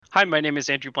Hi, my name is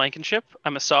Andrew Blankenship.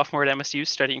 I'm a sophomore at MSU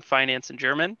studying finance and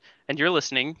German, and you're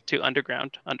listening to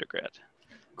Underground Undergrad.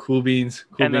 Cool beans.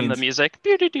 Cool And then the beans. music.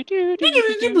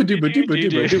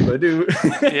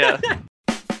 Yeah.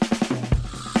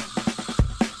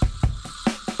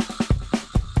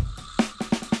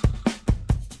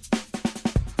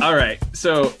 All right.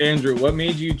 So, Andrew, what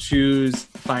made you choose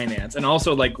finance? And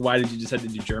also, like, why did you decide to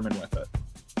do German with it?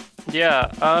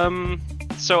 Yeah.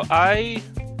 So I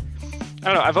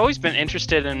don't know, I've always been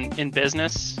interested in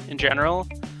business in general.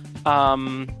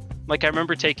 Like I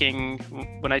remember taking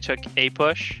when I took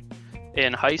APUSH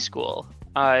in high school,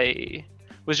 I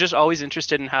was just always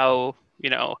interested in how,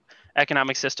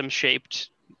 economic systems shaped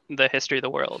the history of the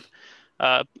world,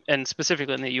 and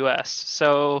specifically in the US.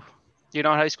 So, in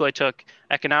high school I took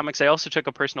economics. I also took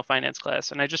a personal finance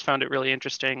class, and I just found it really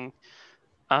interesting,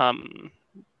 um,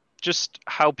 just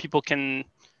how people can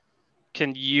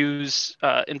use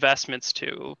investments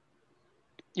to,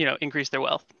 increase their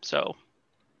wealth. So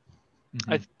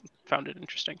I found it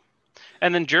interesting.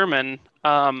 And then German.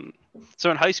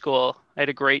 So in high school, I had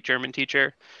a great German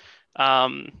teacher.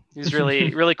 He's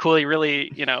really, really cool. He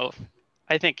really,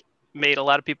 I think made a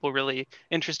lot of people really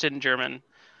interested in German.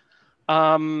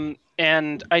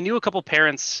 And I knew a couple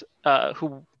parents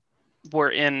who were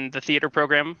in the theater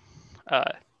program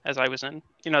uh, as I was in.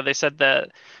 They said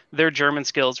that their German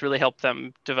skills really helped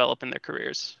them develop in their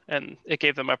careers, and it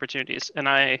gave them opportunities. And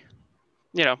I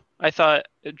thought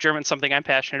German's something I'm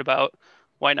passionate about.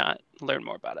 Why not learn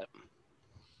more about it?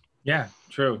 Yeah,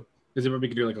 true. Because we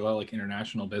could do like a lot of like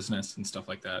international business and stuff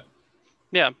like that.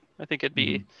 Yeah, I think it'd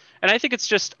be, and I think it's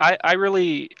just I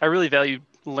really value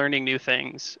learning new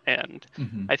things, and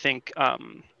I think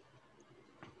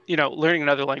learning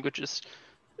another language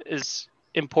is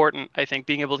important. I think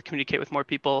being able to communicate with more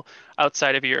people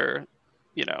outside of your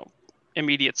you know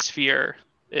immediate sphere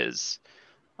is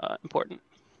important.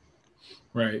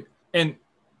 Right. And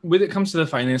when it comes to the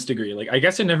finance degree, like I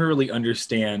guess I never really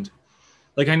understand.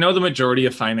 Like I know the majority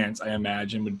of finance, I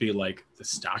imagine, would be like the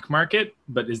stock market,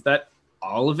 but is that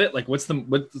all of it? Like what's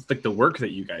like the work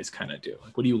that you guys kind of do?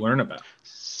 Like what do you learn about?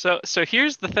 So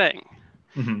here's the thing.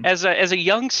 Mm-hmm. As a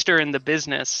youngster in the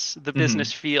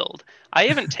business field, I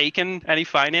haven't taken any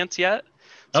finance yet,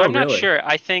 so Oh, I'm not really? sure.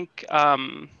 I think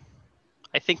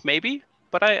maybe,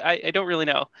 but I don't really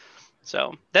know.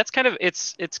 So that's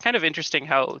it's kind of interesting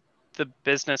how the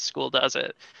business school does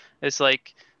it. It's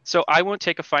like, so I won't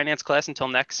take a finance class until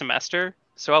next semester,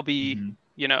 so I'll be, Mm-hmm.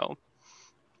 you know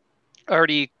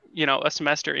already, a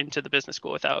semester into the business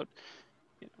school without,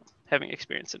 having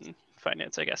experience in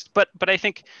finance, I guess. But I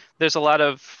think there's a lot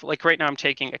of, like, right now I'm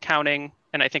taking accounting,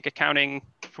 and I think accounting,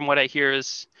 from what I hear,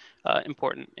 is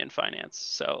important in finance.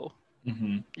 So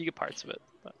Mm-hmm. you get parts of it.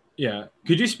 But Yeah.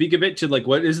 Could you speak a bit to like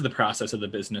what is the process of the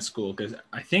business school? Because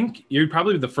I think you're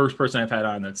probably the first person I've had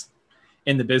on that's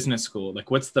in the business school. Like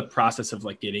what's the process of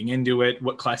like getting into it?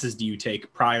 What classes do you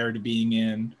take prior to being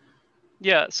in?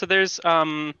 yeah, so there's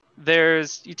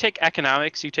you take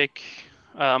economics, you take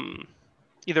um,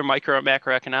 either micro or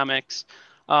macroeconomics,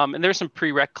 and there's some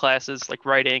prereq classes like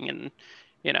writing and,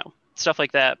 stuff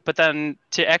like that. But then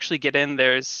to actually get in,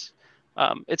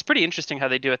 it's pretty interesting how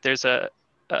they do it. There's a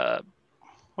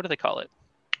what do they call it?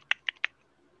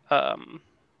 Um,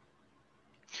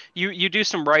 you do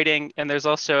some writing, and there's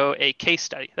also a case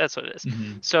study. That's what it is.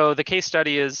 Mm-hmm. So the case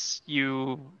study is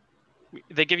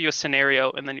they give you a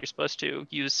scenario, and then you're supposed to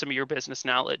use some of your business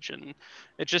knowledge, and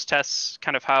it just tests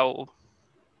kind of how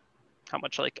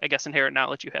much, like, I guess, inherent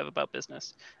knowledge you have about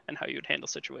business and how you'd handle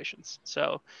situations.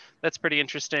 So that's pretty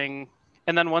interesting.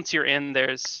 And then once you're in,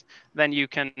 then you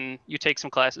take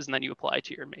some classes, and then you apply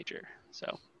to your major.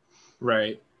 So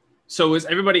Right. So is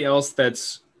everybody else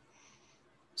that's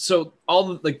so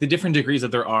all like the different degrees that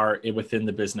there are within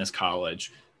the business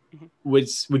college, mhm.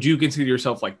 would you consider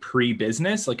yourself like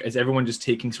pre-business? Like is everyone just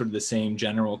taking sort of the same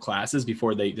general classes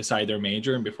before they decide their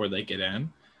major and before they get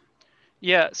in?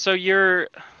 Yeah, so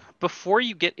before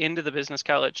you get into the business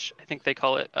college, I think they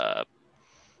call it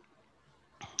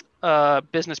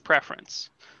business preference.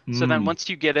 So then Mm, once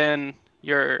you get in,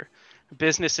 you're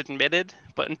business admitted,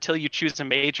 but until you choose a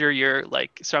major, you're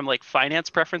like, so I'm like finance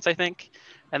preference, I think.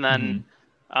 And then,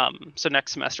 mm-hmm. so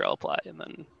next semester I'll apply, and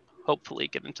then hopefully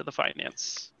get into the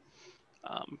finance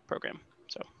program.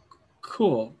 So,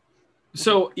 Cool. mhm.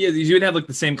 So yeah, you would have like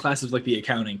the same classes like the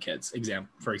accounting kids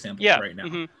for example, Yeah. right now.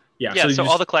 hmm Yeah. Yeah. So So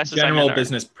all the just classes I'm in general are,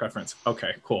 business preference.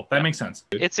 Okay, cool. That yeah. makes sense.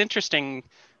 It's interesting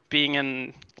being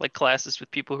in, like, classes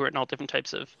with people who are in all different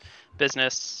types of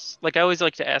business. Like, I always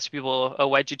like to ask people, "Oh,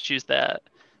 why'd you choose that?"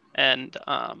 And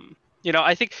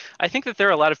I think that there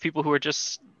are a lot of people who are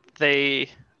just they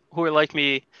who are like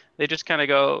me. they just kind of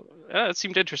go, oh, it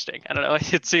seemed interesting. I don't know.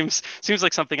 It seems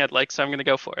like something I'd like, so I'm going to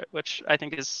go for it, which I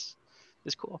think is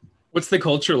cool. What's the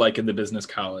culture like in the business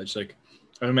college? Like,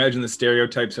 I imagine the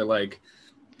stereotypes are like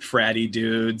fratty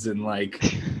dudes and I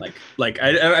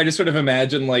just sort of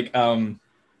imagine like the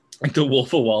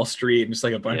Wolf of Wall Street and just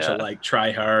like a bunch of like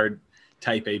try hard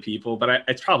type A people, but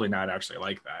it's probably not actually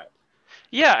like that.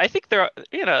 Yeah, I think there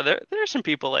are some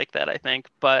people like that, I think,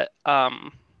 but I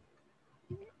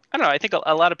don't know. I think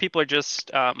a lot of people are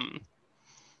just I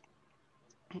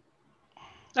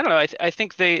don't know. I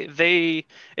think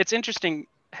it's interesting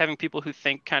having people who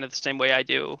think kind of the same way I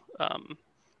do,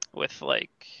 with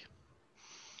like,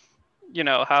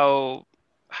 how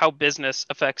business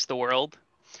affects the world,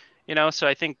 So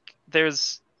I think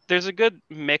there's a good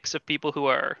mix of people who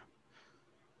are,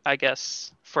 I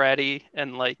guess, fratty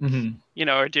and like,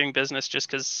 are doing business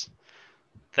just because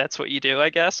that's what you do, I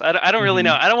guess. I don't really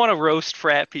know. I don't want to roast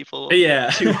frat people.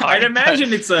 Yeah, too hard, I'd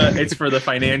imagine it's for the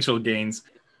financial gains.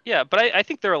 Yeah, but I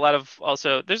think there are a lot of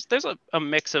also there's a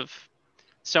mix of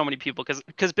so many people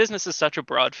because business is such a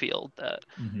broad field that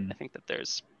I think that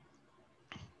there's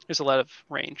a lot of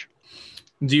range.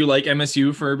 Do you like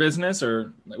MSU for business,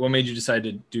 or what made you decide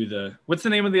to do what's the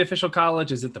name of the official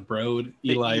college? Is it the Broad?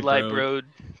 Eli Broad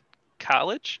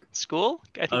College School?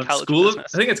 I think College School of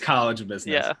Business. I think it's College of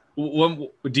Business. Yeah.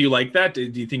 Do you like that? Do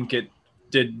you think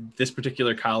did this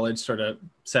particular college sort of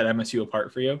set MSU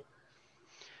apart for you?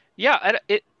 Yeah,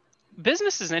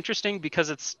 business is interesting because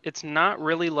it's not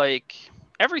really like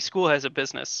every school has a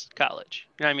business college.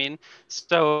 You know what I mean?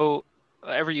 So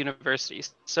every university.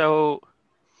 So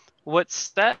what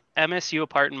set MSU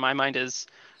apart in my mind is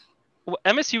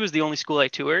MSU was the only school I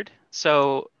toured.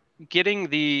 So getting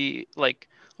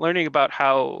learning about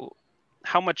how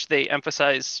much they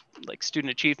emphasize like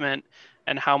student achievement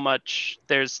and how much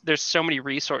there's so many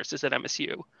resources at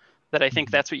MSU that I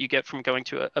think that's what you get from going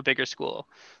to a bigger school.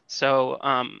 So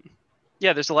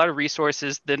yeah, there's a lot of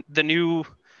resources.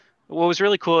 What was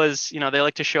really cool is, they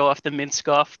like to show off the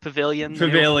Minskoff Pavilion.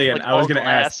 I was going to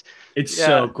ask. It's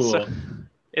so cool. So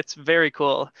it's very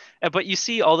cool. But you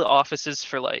see all the offices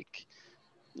for like,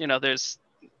 there's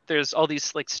all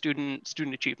these like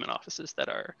student achievement offices that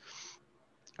are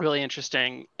really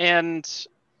interesting. And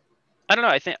I don't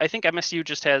know, I think MSU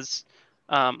just has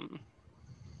a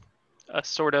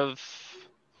sort of,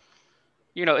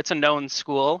 it's a known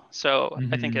school. So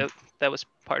I think that was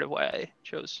part of why I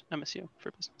chose MSU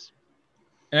for business.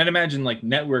 And I'd imagine like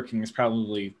networking is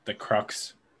probably the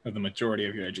crux of the majority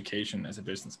of your education as a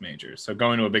business major. So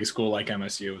going to a big school like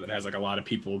MSU that has like a lot of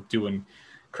people doing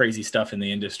crazy stuff in the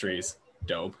industry is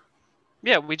dope.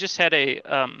 Yeah, we just had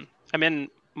I'm in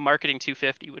Marketing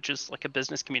 250, which is like a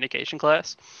business communication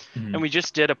class. And we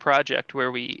just did a project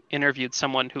where we interviewed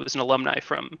someone who was an alumni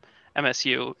from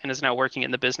MSU and is now working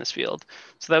in the business field.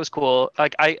 So that was cool.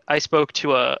 Like I spoke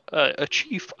to a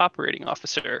chief operating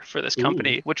officer for this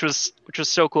company, which was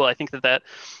so cool. I think that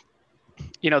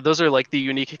those are like the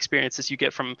unique experiences you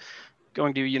get from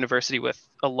going to a university with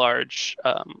a large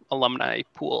alumni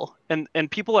pool. And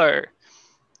people are,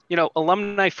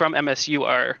 alumni from MSU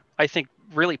are, I think,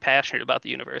 really passionate about the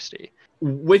university.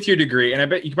 With your degree, and I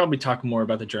bet you could probably talk more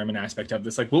about the German aspect of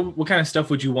this, like what kind of stuff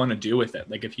would you want to do with it?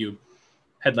 Like if you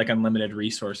had like unlimited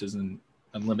resources and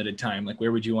unlimited time, like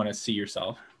where would you want to see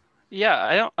yourself?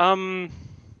 Yeah,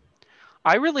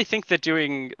 I really think that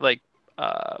doing like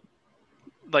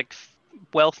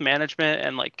wealth management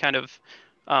and like kind of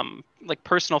like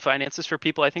personal finances for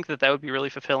people, I think that would be really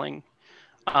fulfilling.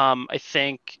 I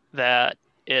think that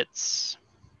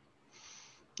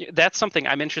that's something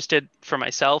I'm interested for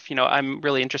myself. I'm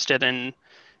really interested in,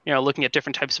 looking at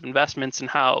different types of investments and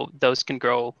how those can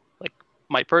grow like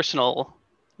my personal,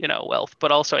 wealth.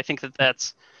 But also I think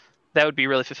that would be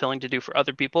really fulfilling to do for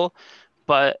other people.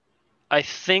 But I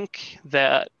think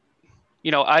that,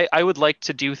 I would like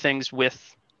to do things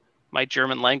with my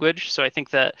German language. So I think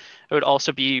that it would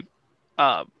also be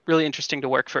really interesting to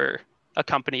work for a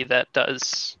company that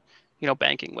does,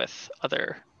 banking with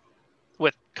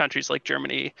countries like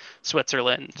Germany,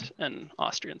 Switzerland, and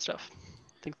Austria and stuff.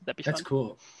 I think that'd be fun. That's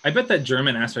cool. I bet that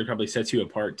German aspect probably sets you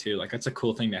apart too. Like that's a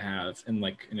cool thing to have in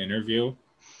like an interview,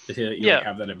 to say that you like,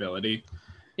 have that ability.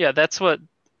 Yeah, that's what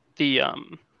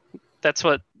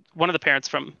one of the parents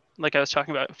from, like I was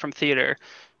talking about, from theater,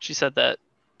 she said that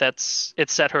it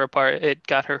set her apart. It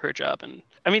got her job. And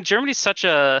I mean, Germany's such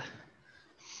and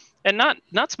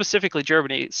not specifically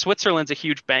Germany, Switzerland's a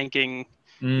huge banking,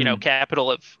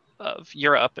 capital of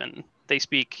Europe, and they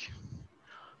speak,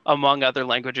 among other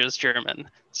languages, German.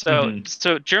 So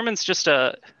German's just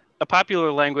a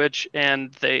popular language,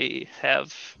 and they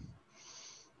have,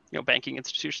 banking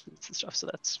institutions and stuff. So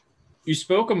you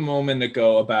spoke a moment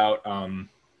ago about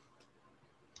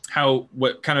how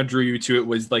what kind of drew you to it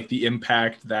was like the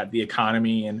impact that the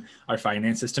economy and our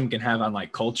finance system can have on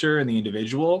like culture and the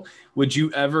individual. Would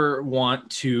you ever want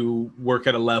to work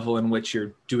at a level in which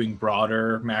you're doing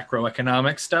broader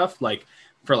macroeconomic stuff, like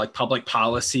for like public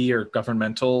policy or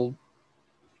governmental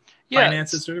Yeah.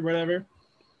 finances or whatever?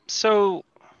 So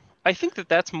I think that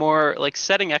that's more like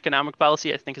setting economic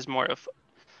policy. I think is more of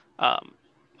um,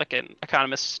 like an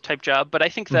economist type job. But I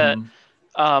think that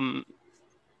Mm-hmm. um,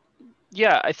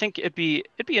 yeah, I think it'd be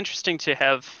interesting to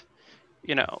have,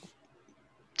 you know,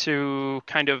 to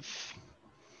kind of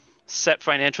set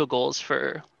financial goals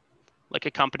for like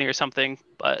a company or something.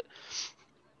 But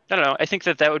I don't know. I think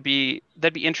that that'd be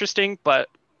interesting, but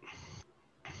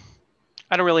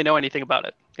I don't really know anything about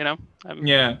it. You know,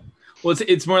 Yeah. Well,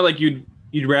 it's more like you'd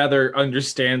rather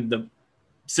understand the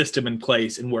system in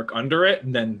place and work under it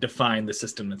and then define the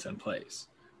system that's in place.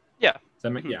 yeah. Does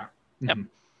that make Mhm. yeah. Yep. Mhm.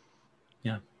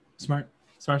 Yeah. Smart.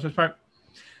 Smart, smart, smart.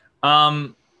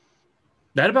 Um,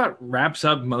 that about wraps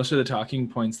up most of the talking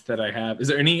points that I have. Is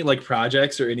there any like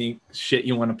projects or any shit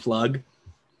you want to plug?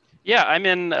 Yeah, I'm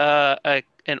in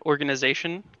an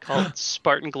organization called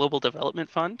Spartan Global Development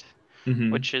Fund,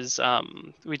 Mm-hmm. which is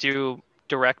we do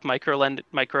direct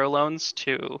micro loans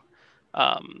to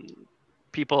um,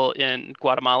 people in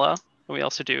Guatemala. And we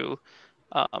also do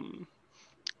um,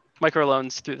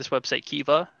 microloans through this website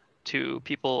Kiva to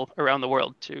people around the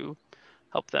world to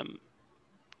help them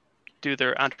do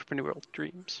their entrepreneurial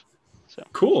dreams. So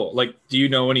Cool. Like, do you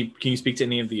know any? Can you speak to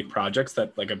any of the projects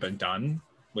that like have been done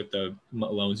with the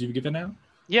loans you've given out?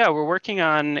 yeah, we're working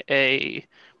on a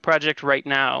project right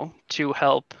now to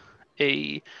help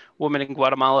a woman in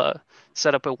Guatemala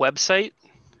set up a website.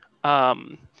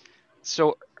 Um,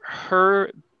 so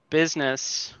her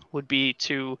business would be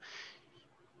to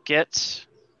get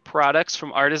products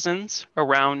from artisans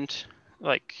around,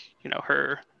 like,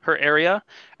 her area,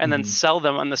 and then Mm-hmm. sell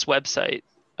them on this website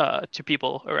to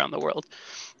people around the world.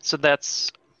 So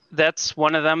that's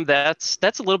one of them. That's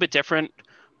a little bit different.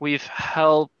 We've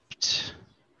helped.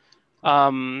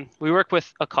 We work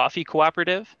with a coffee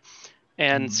cooperative,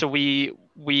 and Mm-hmm. so we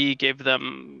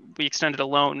extended a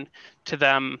loan to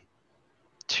them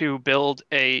to build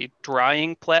a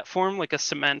drying platform, like a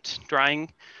cement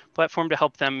drying platform, to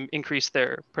help them increase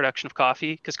their production of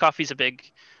coffee, because coffee is a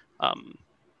big um,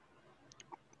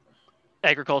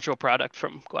 agricultural product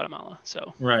from Guatemala.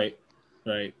 So Right.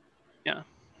 Right. yeah,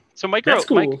 so That's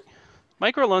cool.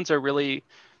 micro loans are really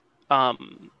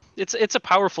it's a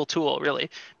powerful tool, really,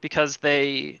 because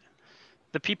the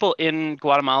people in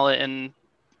Guatemala and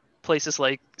places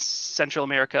like Central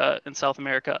America and South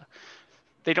America,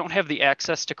 they don't have the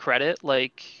access to credit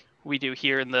like we do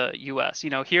here in the US.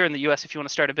 Here in the US, if you want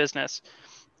to start a business,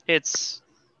 it's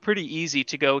pretty easy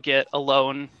to go get a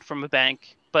loan from a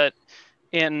bank. But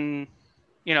in,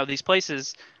 these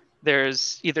places,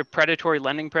 there's either predatory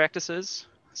lending practices,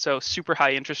 so super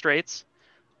high interest rates,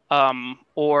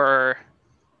 or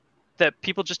that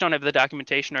people just don't have the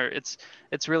documentation, or it's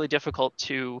really difficult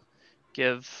to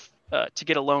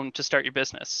get a loan to start your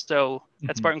business. So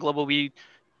at Mm-hmm. Spartan Global, we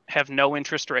have no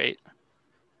interest rate,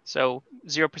 so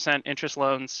 0% interest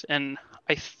loans, and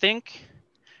I think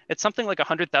it's something like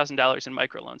 $100,000 in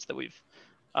microloans that we've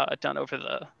done over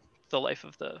the life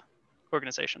of the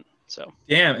organization. So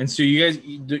Damn. And so you guys,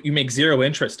 you make zero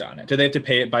interest on it. Do they have to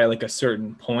pay it by like a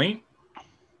certain point?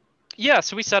 yeah,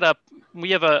 so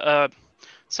we have a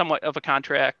somewhat of a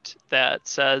contract that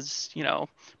says,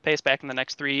 pay us back in the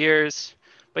next 3 years.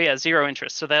 But yeah, zero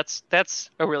interest. So that's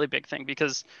a really big thing,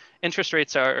 because interest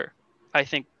rates are, I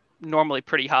think, normally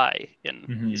pretty high in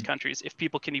these Mm-hmm. countries if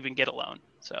people can even get a loan.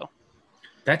 So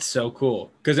That's so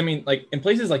cool. Because I mean, like in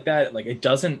places like that, like it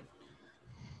doesn't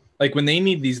like when they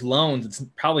need these loans, it's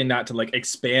probably not to like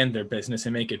expand their business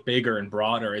and make it bigger and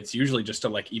broader. It's usually just to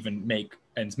like even make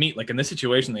ends meet. Like in this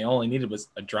situation, they only needed was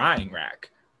a drying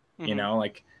rack. You mhm, know,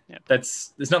 like yeah,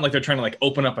 it's not like they're trying to like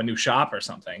open up a new shop or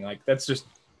something. Like that's just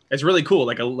it's really cool.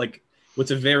 Like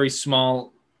what's a very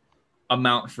small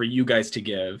amount for you guys to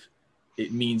give,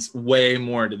 it means way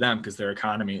more to them because their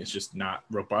economy is just not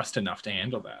robust enough to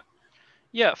handle that.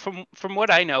 yeah. From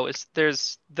what I know, is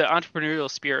there's the entrepreneurial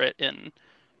spirit in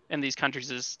these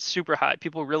countries is super high.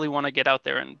 People really want to get out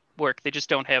there and work. They just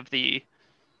don't have the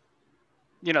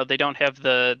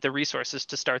resources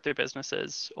to start their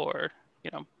businesses, or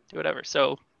do whatever.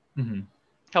 So Mm-hmm.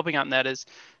 helping out in that is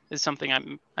something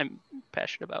I'm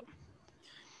passionate about.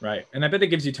 Right. And I bet it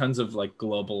gives you tons of like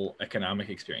global economic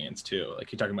experience too.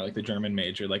 Like you're talking about like the German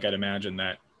major, like I'd imagine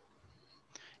that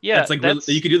Yeah, that's like really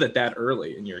you that's could do that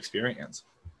early in your experience.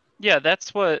 yeah,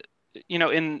 that's what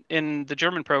in the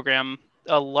German program,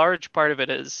 a large part of it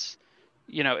is,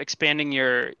 expanding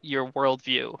your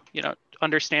worldview,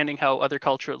 understanding how other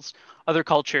cultures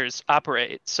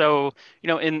operate. So,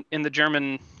 in the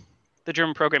German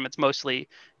program, it's mostly,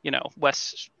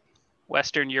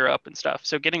 Western Europe and stuff.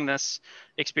 So getting this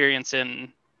experience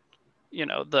in,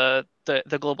 the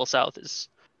global South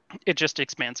it just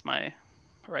expands my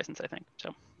horizons, I think.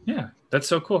 So yeah, that's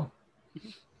so cool.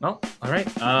 Well, all right.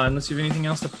 Unless you have anything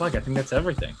else to plug, I think that's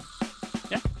everything.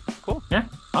 Yeah, cool. Yeah,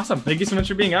 awesome. Thank you so much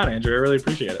for being on, Andrew. I really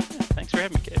appreciate it. Yeah, thanks for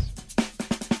having me, Case.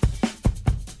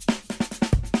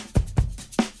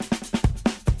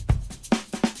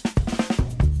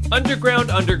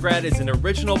 Underground Undergrad is an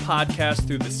original podcast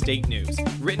through the State News,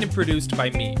 written and produced by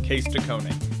me, Case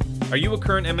DeConing. Are you a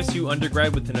current MSU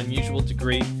undergrad with an unusual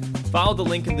degree? Follow the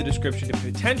link in the description to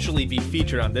potentially be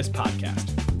featured on this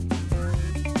podcast.